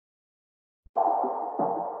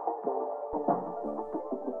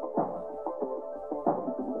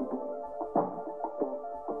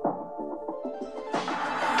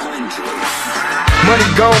Money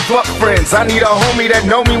gone, fuck friends. I need a homie that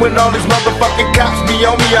know me when all these motherfucking cops be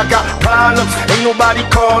on me. I got problems, ain't nobody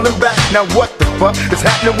calling back. Now what the fuck is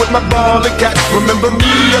happening with my ball and cat? Remember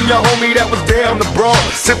me, I'm your homie that was down the broad,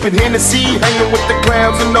 sipping Hennessy, hanging with the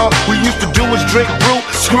clowns and all. We used to do is drink, brew,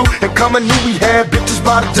 screw, and come and knew we had bitches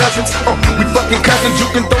by the dozens. We fucking cousins, you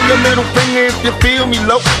can throw your middle finger if you feel me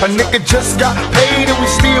low. A nigga just got paid and we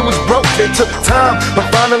still was broke. It took time, but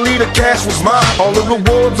finally the cash was mine. All the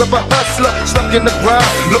rewards of a hustler stuck in the ground.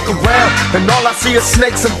 Look around, and all I see is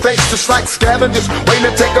snakes and fakes, just like scavengers waiting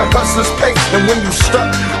to take a hustler's pace. And when you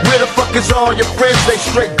stuck, where the fuck is all your friends? They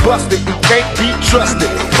straight busted and can't be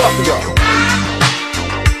trusted. Fuck y'all.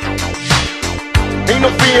 Ain't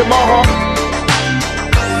no fear in my heart.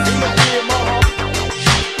 Ain't no fear in my heart.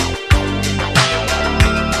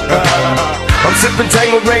 I'm sipping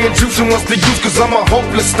Tangeray and juicing what's the use, cause I'm a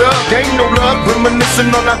hopeless thug. Ain't no love,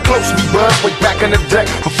 reminiscing on how close we was way back in the day,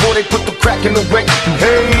 before they put the crack in the way. And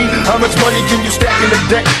hey, how much money can you stack in a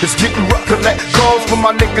day? It's getting rough, collect calls from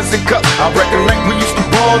my niggas and cups. I recollect we used to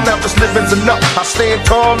ball, now just living's enough. I stand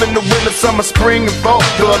tall in the winter, summer, spring and fall.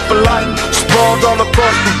 Blood for life, sprawled all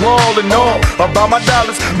across the wall and all. About my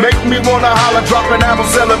dollars, make me wanna holler, drop an album,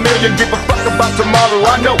 sell a million, give a fuck about tomorrow.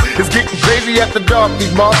 I know it's getting crazy after dark,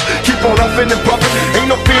 these bars keep on huffing and puffing, ain't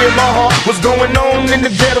no fear in my heart. What's going on in the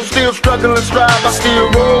ghetto? Still struggling, strive. I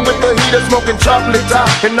still roll with the heater, smoking chocolate top.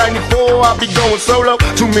 In '94, I'll be going solo.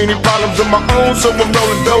 Too many problems of my own, so I'm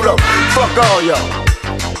rolling dolo. Fuck all y'all.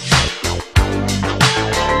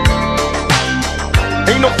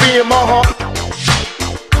 Ain't no fear in my heart.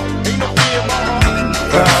 Ain't no fear in my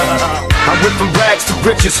heart. I went from rags to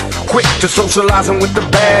riches, quick to socializing with the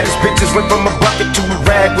baddest bitches. Went from a bucket to a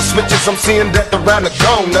rag with switches. I'm seeing death around the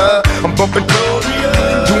corner. I'm bumping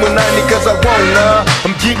doing 90 cause I wanna.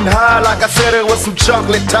 I'm getting high like I said it was some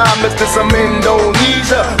chocolate time. Mr. Some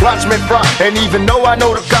Indonesia, watch me fry. And even though I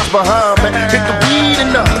know the cops behind me, hit the weed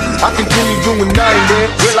enough, I continue doing 90.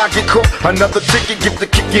 Will I get caught? Another ticket, get the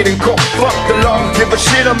kick it in court. Fuck the law, give a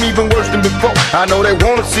shit, I'm even worse than before. I know they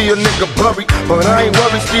wanna see a nigga buried, but I ain't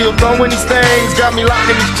worried, still throwing these things. Got me locked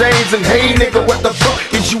in these chains, and hey nigga, what the fuck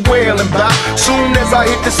is you wailing about? Soon as I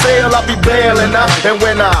hit the sale, I'll be bailing out. And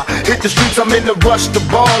when I hit the streets, I'm in the rush to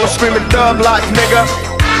ball. I'm screaming thug life, nigga.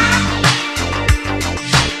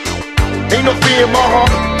 Ain't no fear in my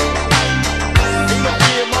heart. Ain't no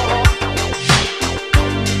fear in my heart.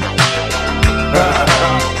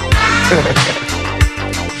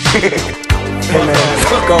 Hey man,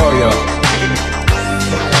 fuck all y'all.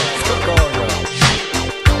 Fuck all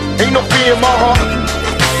y'all. Ain't no fear in my heart.